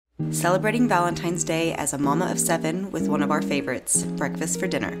Celebrating Valentine's Day as a mama of 7 with one of our favorites, breakfast for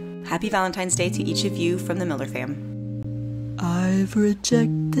dinner. Happy Valentine's Day to each of you from the Miller fam. I've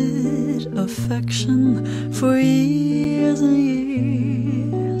rejected affection for years and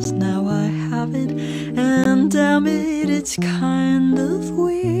years. Now I have it, and damn it, it's kind of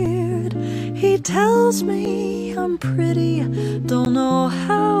weird. He tells me I'm pretty, don't know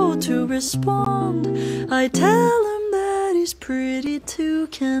how to respond. I tell him that he's pretty too.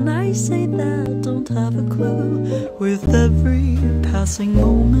 Can I say that? Don't have a clue. With every passing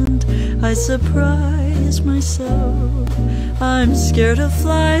moment, I surprise myself. I'm scared of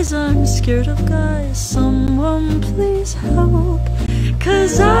flies, I'm scared of guys. Someone please help,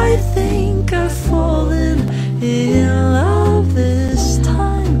 'cause I think I've fallen in love.